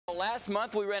last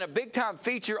month we ran a big-time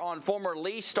feature on former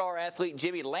Lee star athlete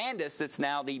Jimmy Landis that's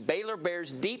now the Baylor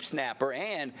Bears deep snapper,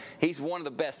 and he's one of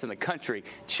the best in the country.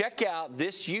 Check out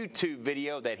this YouTube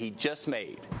video that he just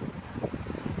made.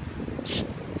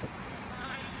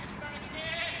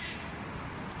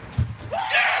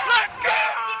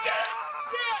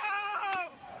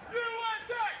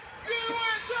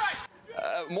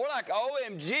 More like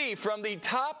OMG from the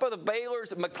top of the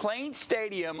Baylor's McLean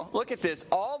Stadium. Look at this,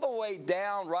 all the way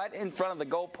down right in front of the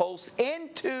goalpost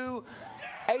into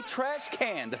a trash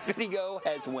can. The video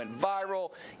has went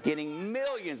viral, getting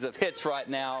millions of hits right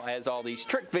now as all these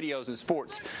trick videos in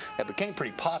sports have became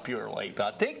pretty popular late.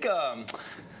 But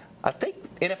I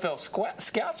think NFL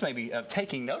scouts may be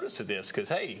taking notice of this because,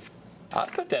 hey,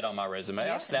 I'd put that on my resume.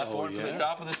 Yeah. I snapped one from the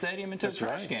top of the stadium into a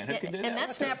trash can. Who can do that? And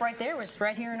that snap right there was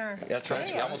right here in our... That's right.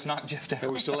 We almost knocked Jeff down.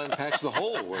 And we still hadn't patched the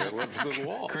hole where it went through the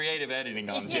wall. Creative editing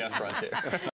on Jeff right there.